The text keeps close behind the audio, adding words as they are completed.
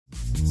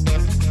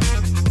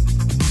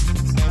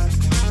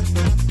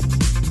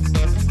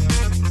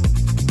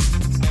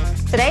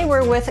Today,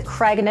 we're with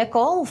Craig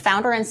Nicol,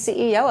 founder and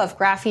CEO of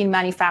Graphene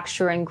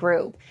Manufacturing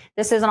Group.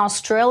 This is an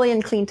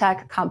Australian clean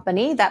tech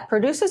company that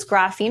produces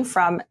graphene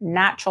from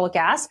natural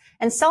gas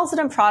and sells it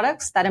in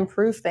products that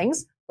improve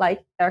things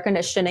like air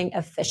conditioning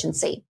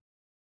efficiency.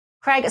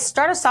 Craig,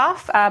 start us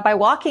off by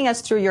walking us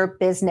through your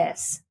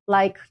business,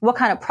 like what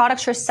kind of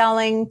products you're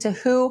selling, to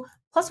who,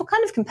 plus what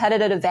kind of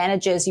competitive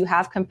advantages you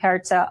have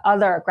compared to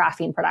other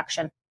graphene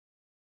production.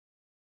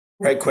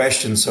 Great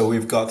question. So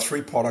we've got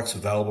three products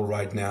available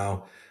right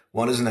now.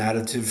 One is an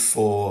additive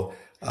for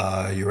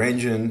your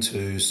engine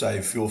to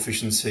save fuel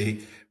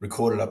efficiency,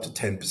 recorded up to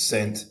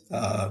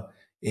 10%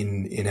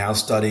 in our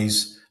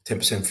studies,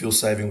 10% fuel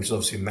saving, which is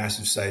obviously a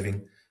massive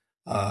saving.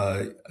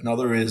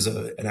 Another is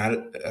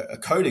a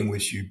coating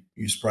which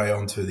you spray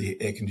onto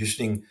the air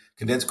conditioning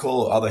condenser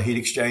coil or other heat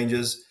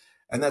exchangers,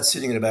 and that's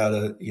sitting at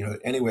about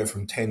anywhere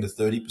from 10 to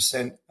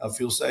 30% of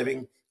fuel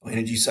saving or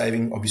energy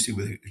saving, obviously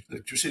with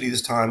electricity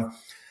this time.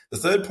 The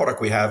third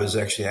product we have is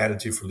actually an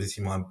additive for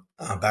lithium-ion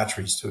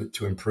batteries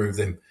to improve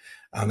them.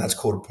 That's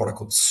called a product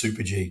called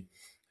Super G.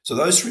 So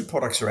those three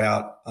products are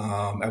out,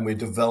 and we're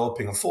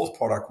developing a fourth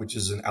product, which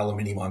is an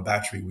aluminium-ion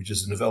battery, which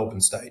is in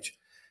development stage.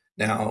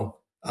 Now,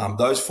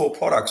 those four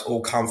products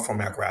all come from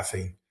our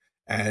graphene.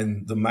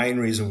 And the main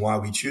reason why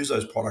we choose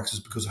those products is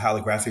because of how the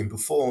graphene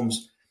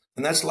performs.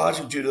 And that's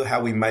largely due to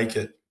how we make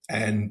it.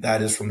 And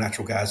that is from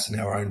natural gas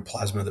and our own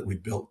plasma that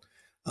we've built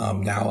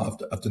now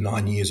after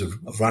 9 years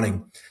of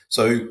running.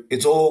 So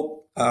it's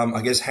all,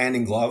 hand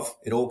in glove.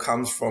 It all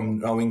comes from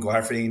knowing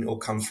graphene. It all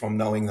comes from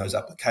knowing those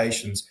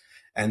applications.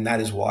 And that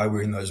is why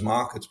we're in those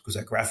markets, because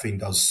that graphene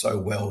does so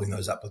well in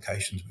those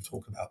applications we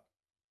talk about.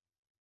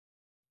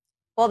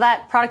 Well,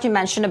 that product you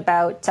mentioned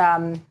about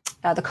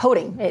the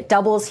coating, it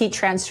doubles heat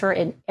transfer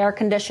in air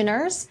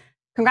conditioners.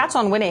 Congrats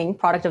on winning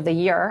Product of the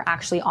Year,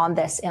 actually, on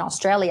this in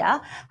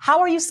Australia. How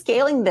are you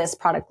scaling this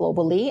product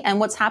globally, and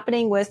what's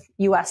happening with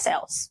U.S.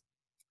 sales?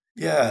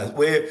 Yeah,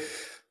 we're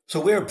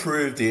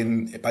approved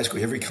in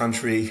basically every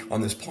country on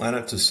this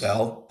planet to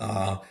sell,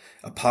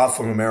 apart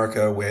from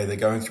America, where they're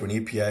going through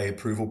an EPA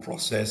approval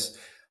process.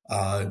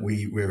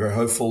 We're very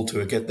hopeful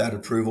to get that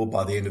approval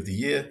by the end of the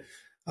year.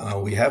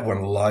 We have one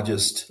of the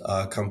largest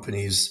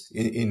companies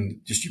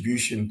in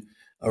distribution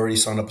already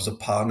signed up as a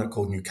partner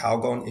called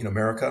Nicol in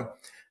America.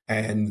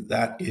 And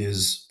that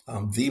is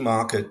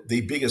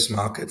the biggest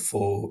market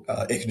for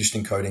air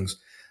conditioning coatings.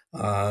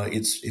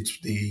 It's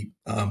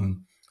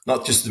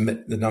not just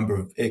the number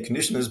of air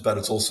conditioners, but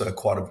it's also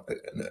quite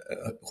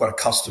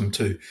accustomed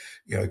to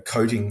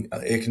coating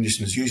air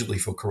conditioners, usually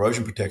for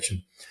corrosion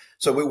protection.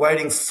 So we're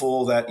waiting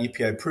for that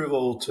EPA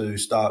approval to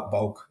start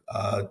bulk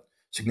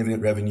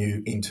significant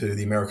revenue into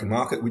the American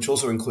market, which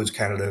also includes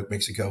Canada,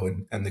 Mexico,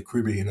 and the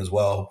Caribbean as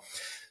well.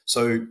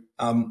 So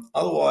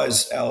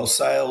otherwise, our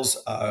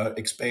sales are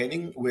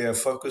expanding. We are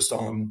focused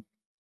on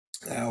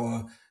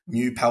our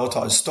new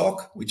palletized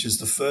stock, which is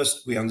the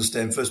first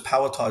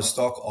palletized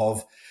stock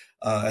of,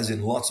 as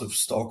in lots of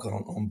stock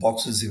on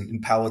boxes in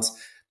pallets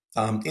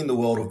in the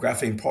world of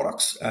graphene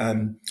products.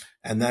 And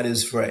that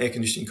is for our air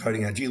conditioning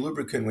coating, our G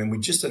lubricant, when we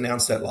just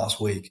announced that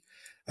last week.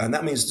 And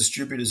that means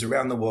distributors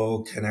around the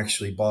world can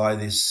actually buy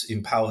this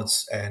in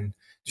pallets and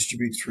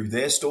distribute through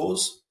their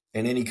stores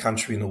in any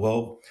country in the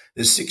world.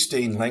 There's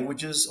 16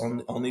 languages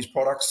on these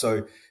products.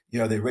 So,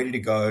 they're ready to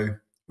go,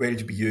 ready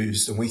to be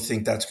used. And we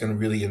think that's going to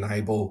really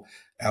enable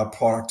our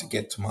product to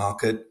get to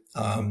market,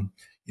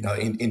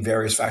 in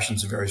various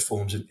fashions and various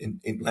forms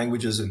in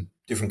languages and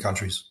different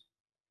countries.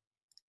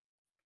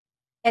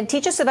 And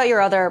teach us about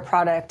your other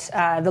product,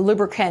 the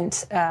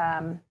lubricant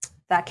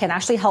that can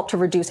actually help to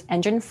reduce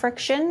engine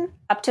friction.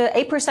 Up to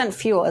 8%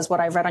 fuel is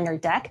what I've read on your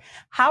deck.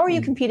 How are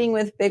you competing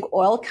with big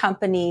oil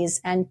companies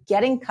and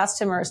getting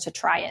customers to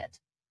try it?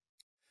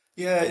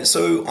 Yeah,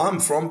 so I'm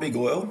from Big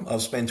Oil.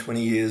 I've spent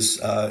 20 years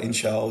in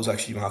Shell. I was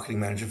actually marketing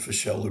manager for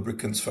Shell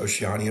Lubricants for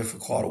Oceania for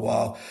quite a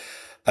while,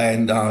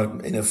 and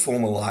in a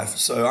former life.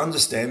 So I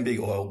understand Big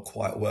Oil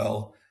quite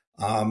well.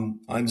 I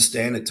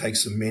understand it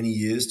takes them many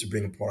years to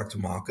bring a product to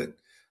market.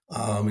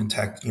 In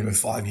fact,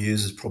 5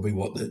 years is probably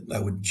what they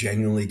would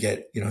genuinely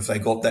get. If they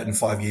got that in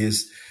 5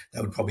 years,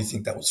 they would probably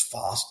think that was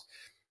fast.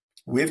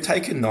 We've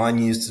taken 9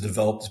 years to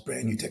develop this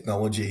brand new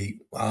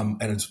technology,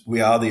 and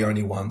we are the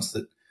only ones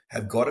that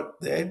have got it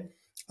there.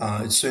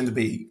 It's soon to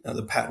be,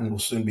 the patent will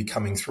soon be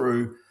coming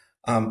through.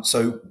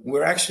 So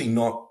we're actually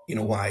not, in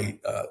a way,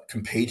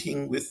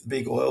 competing with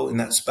Big Oil in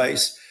that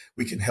space.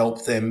 We can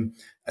help them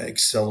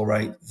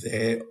accelerate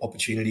their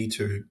opportunity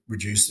to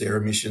reduce their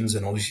emissions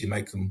and obviously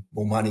make them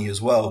more money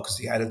as well, because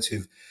the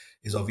additive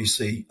is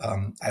obviously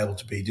able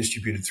to be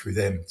distributed through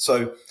them.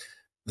 So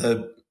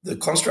the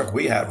construct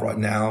we have right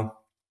now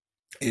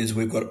is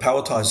we've got a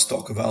palletized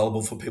stock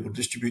available for people to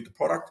distribute the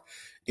product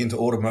into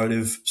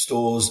automotive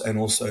stores and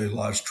also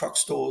large truck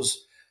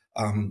stores.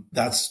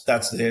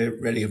 That's there,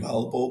 ready,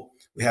 available.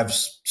 We have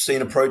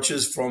seen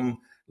approaches from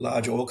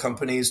large oil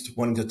companies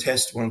wanting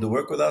to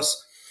work with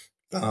us.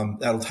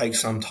 That'll take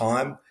some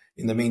time.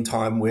 In the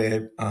meantime,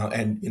 may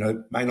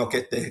not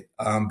get there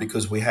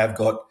because we have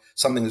got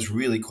something that's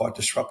really quite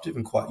disruptive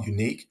and quite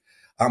unique.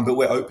 but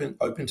we're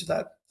open to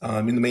that.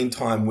 In the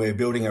meantime, we're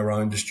building our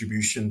own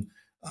distribution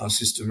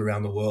system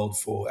around the world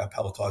for our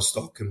palletized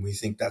stock, and we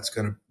think that's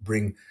going to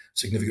bring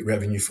significant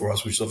revenue for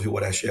us, which is obviously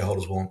what our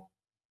shareholders want.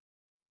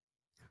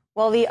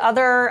 Well, the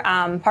other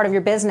part of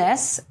your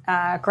business,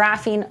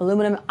 graphene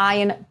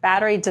aluminum-ion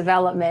battery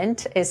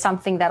development, is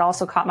something that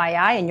also caught my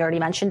eye, and you already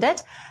mentioned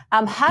it.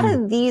 How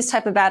do these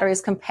type of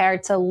batteries compare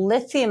to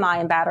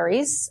lithium-ion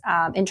batteries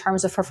in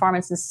terms of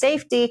performance and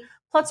safety?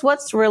 Plus,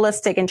 what's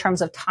realistic in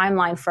terms of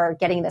timeline for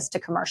getting this to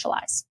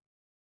commercialize?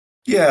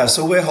 Yeah,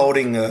 so we're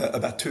holding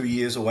about 2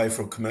 years away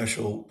from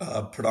commercial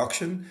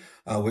production.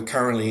 We're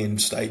currently in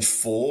stage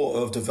 4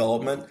 of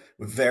development.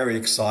 We're very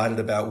excited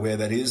about where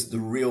that is. The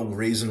real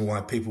reason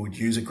why people would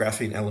use a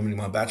graphene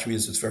aluminum-ion battery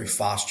is it's very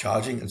fast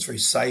charging. It's very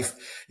safe.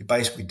 It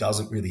basically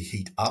doesn't really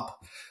heat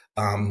up.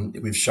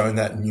 We've shown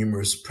that in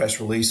numerous press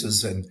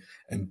releases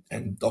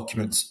and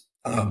documents.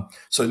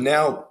 So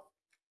now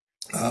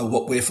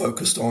what we're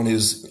focused on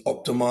is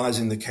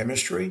optimizing the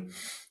chemistry.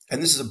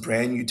 And this is a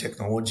brand new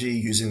technology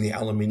using the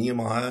aluminium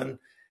ion,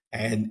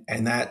 and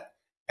that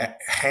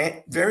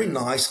very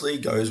nicely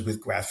goes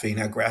with graphene.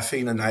 Now,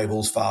 graphene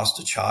enables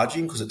faster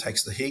charging because it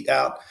takes the heat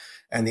out,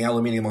 and the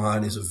aluminium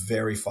ion is a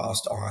very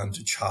fast ion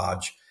to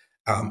charge.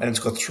 And it's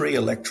got 3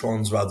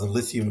 electrons rather than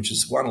lithium, which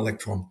is 1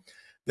 electron.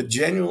 But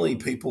generally,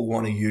 people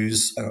want to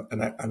use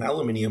an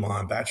aluminium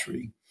ion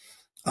battery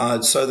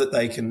so that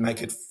they can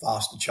make it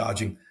faster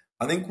charging.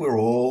 I think we're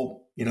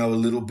all, a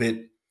little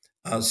bit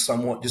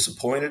somewhat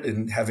disappointed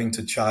in having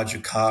to charge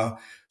your car,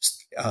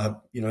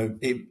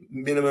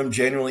 minimum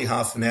generally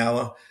half an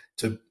hour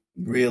to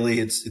really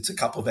it's a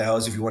couple of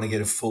hours if you want to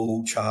get a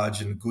full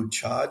charge and a good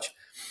charge.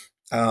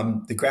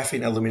 The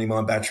graphene aluminum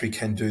ion battery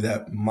can do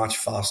that much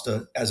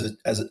faster as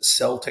a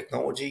cell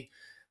technology.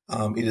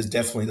 It is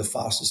definitely the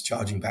fastest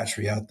charging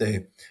battery out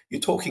there. You're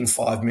talking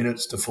 5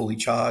 minutes to fully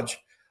charge,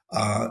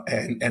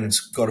 and it's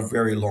got a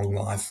very long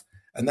life.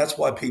 And that's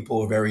why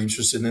people are very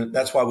interested in it.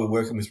 That's why we're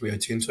working with Rio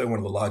Tinto, one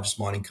of the largest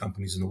mining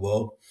companies in the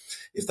world.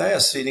 If they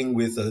are sitting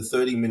with a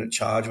 30-minute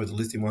charge with a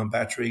lithium-ion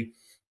battery,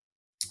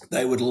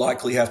 they would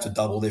likely have to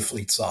double their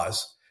fleet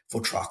size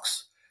for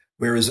trucks.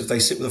 Whereas if they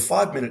sit with a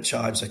 5-minute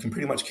charge, they can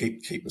pretty much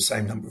keep the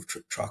same number of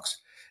trucks.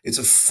 It's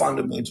a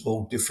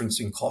fundamental difference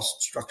in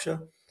cost structure.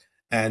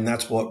 And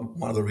that's one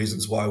of the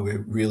reasons why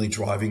we're really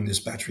driving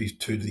this battery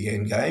to the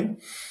end game.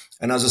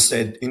 And as I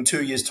said, in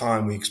 2 years'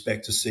 time, we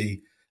expect to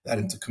see that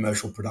into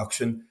commercial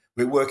production.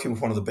 We're working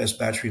with one of the best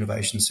battery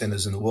innovation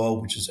centers in the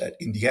world, which is at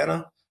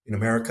Indiana in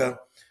America.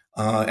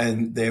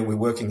 And there we're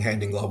working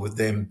hand in glove with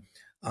them,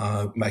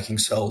 making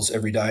cells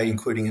every day,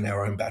 including in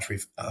our own battery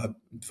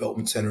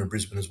development center in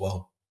Brisbane as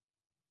well.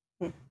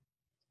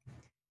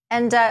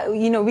 And,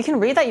 we can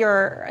read that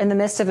you're in the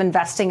midst of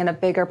investing in a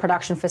bigger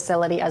production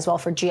facility as well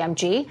for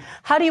GMG.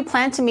 How do you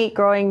plan to meet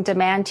growing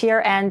demand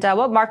here? And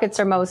what markets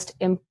are most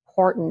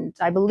important?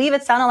 I believe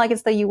it sounded like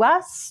it's the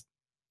U.S.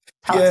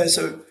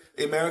 So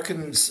the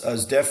Americans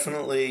is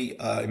definitely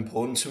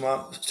important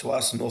to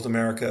us. North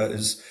America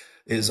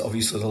is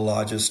obviously the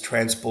largest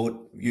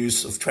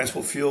use of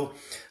transport fuel,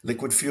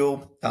 liquid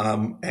fuel,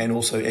 and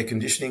also air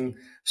conditioning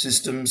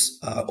systems.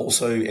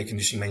 Also air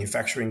conditioning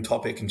manufacturing,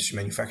 top air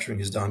conditioning manufacturing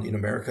is done in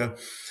America.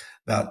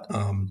 About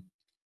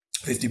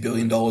 $50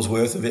 billion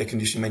worth of air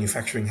conditioning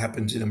manufacturing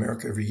happens in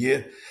America every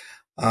year.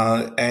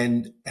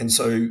 And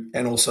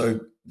also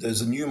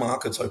there's a new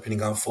markets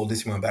opening up for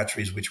lithium-ion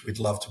batteries, which we'd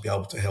love to be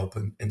able to help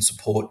and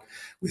support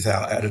with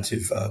our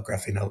additive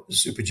graphene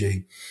Super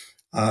G.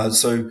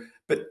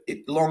 But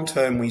long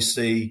term, we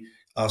see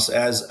us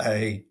as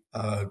a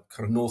kind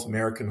of North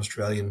American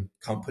Australian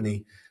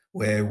company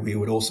where we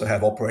would also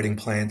have operating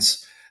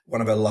plants.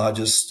 One of our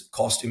largest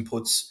cost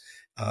inputs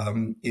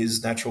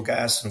is natural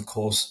gas, and of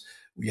course,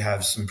 we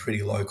have some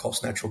pretty low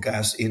cost natural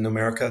gas in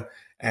America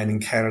and in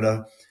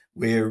Canada.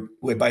 We're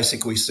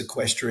basically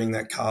sequestering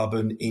that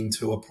carbon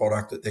into a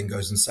product that then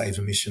goes and saves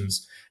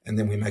emissions, and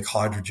then we make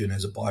hydrogen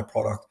as a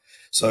byproduct.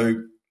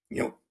 So,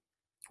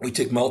 we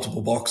tick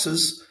multiple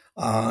boxes,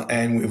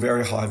 and we're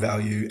very high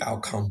value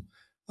outcome.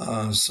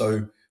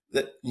 So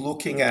that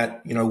looking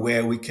at,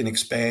 where we can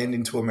expand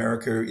into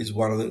America is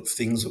one of the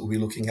things that we'll be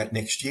looking at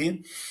next year.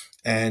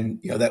 And,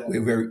 that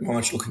we're very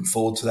much looking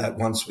forward to that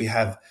once we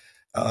have,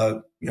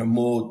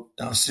 more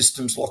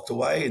systems locked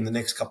away in the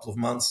next couple of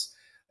months.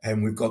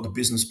 And we've got the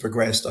business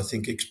progressed. I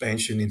think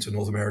expansion into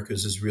North America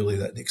is really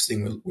that next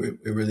thing we're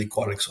really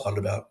quite excited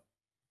about.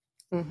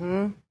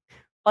 Mm-hmm.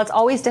 Well, it's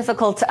always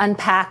difficult to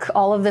unpack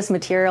all of this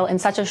material in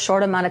such a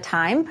short amount of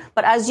time.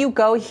 But as you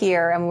go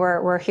here, and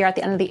we're here at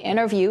the end of the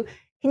interview,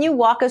 can you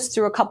walk us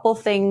through a couple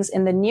things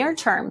in the near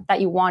term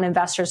that you want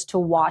investors to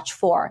watch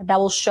for that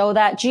will show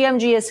that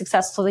GMG is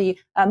successfully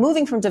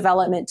moving from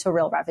development to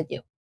real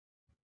revenue?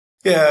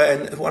 Yeah,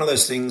 and one of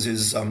those things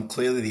is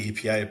clearly the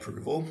EPA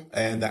approval,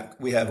 and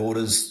that we have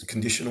orders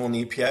conditional on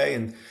the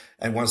EPA,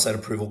 and once that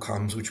approval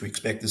comes, which we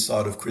expect this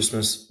side of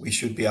Christmas, we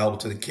should be able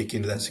to kick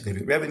into that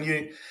significant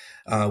revenue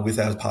with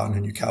our partner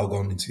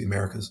Nicol into the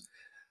Americas.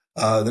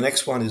 The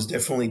next one is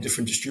definitely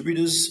different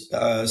distributors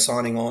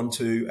signing on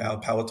to our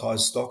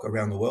palletized stock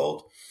around the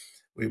world.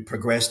 we've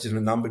progressed in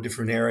a number of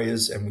different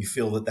areas, and we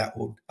feel that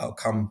will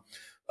come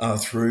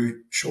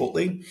through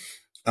shortly.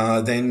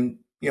 Then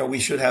we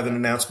should have an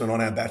announcement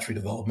on our battery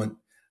development.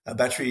 Our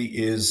battery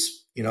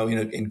is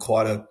in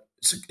quite a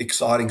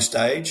exciting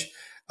stage.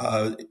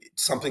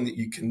 It's something that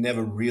you can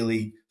never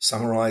really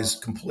summarize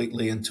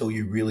completely until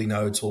you really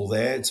know it's all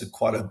there. It's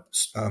quite a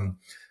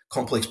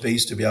complex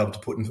piece to be able to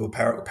put into a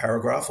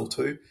paragraph or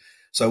two.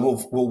 So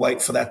we'll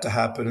wait for that to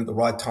happen at the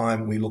right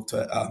time. We look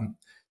to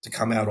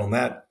come out on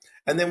that,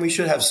 and then we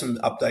should have some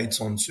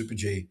updates on Super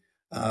G,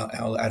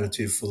 our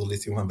additive for the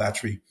lithium-ion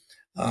battery.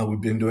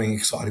 We've been doing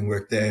exciting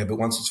work there, but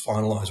once it's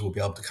finalized, we'll be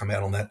able to come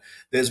out on that.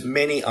 There's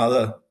many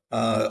other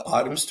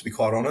items, to be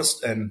quite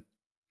honest, and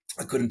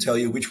I couldn't tell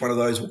you which one of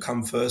those will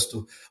come first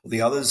or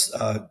the others,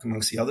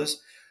 amongst the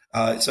others.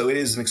 So it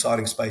is an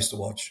exciting space to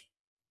watch.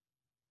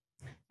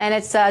 And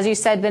it's, as you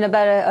said, been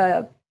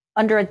about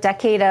under a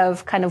decade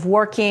of kind of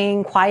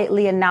working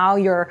quietly, and now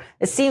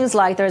it seems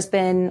like there's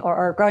been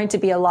or going to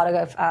be a lot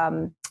of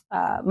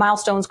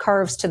milestones,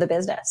 curves to the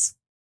business.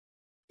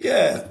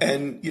 Yeah,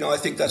 and I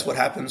think that's what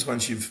happens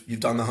once you've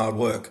done the hard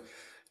work.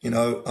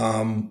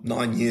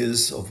 9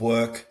 years of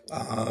work,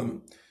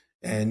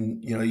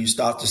 and you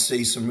start to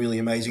see some really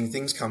amazing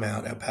things come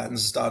out. Our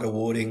patents start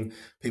awarding.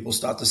 People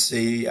start to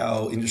see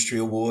our industry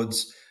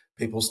awards.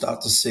 People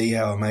start to see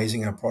how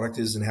amazing our product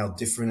is and how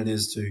different it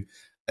is to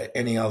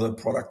any other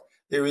product.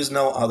 There is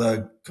no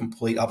other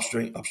complete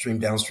upstream,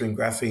 downstream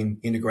graphene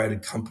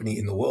integrated company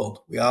in the world.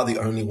 We are the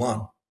only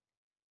one.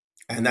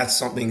 And that's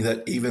something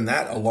that even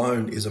that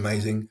alone is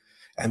amazing.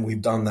 And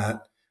we've done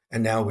that.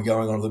 And now we're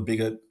going on to the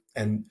bigger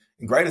and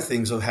greater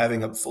things of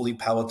having a fully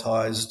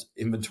palletized,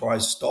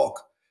 inventorized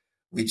stock,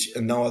 which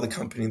no other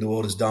company in the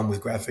world has done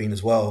with graphene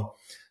as well.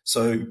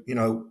 So,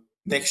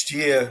 next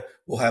year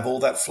we'll have all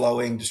that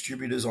flowing,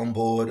 distributors on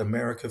board,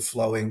 America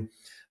flowing,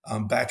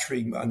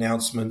 battery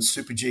announcements,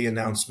 Super G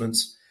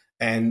announcements,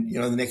 and,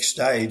 the next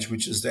stage,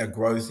 which is our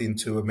growth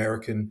into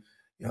American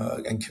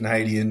and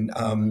Canadian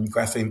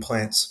graphene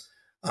plants,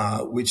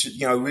 which,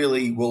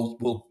 really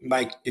will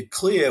make it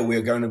clear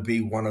we're going to be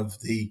one of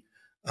the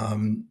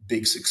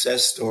big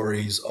success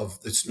stories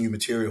of this new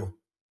material,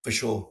 for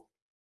sure.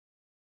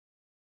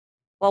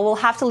 Well, we'll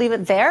have to leave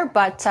it there,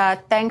 but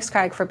thanks,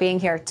 Craig, for being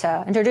here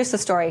to introduce the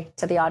story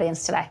to the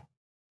audience today.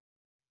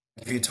 Thank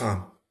you for your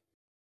time.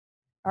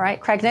 All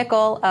right, Craig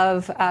Nicol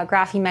of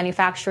Graphene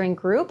Manufacturing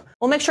Group.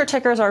 We'll make sure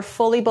tickers are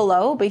fully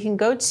below, but you can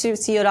go to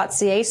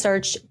CEO.ca,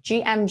 search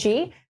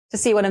GMG to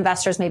see what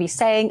investors may be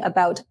saying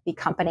about the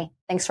company.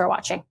 Thanks for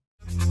watching.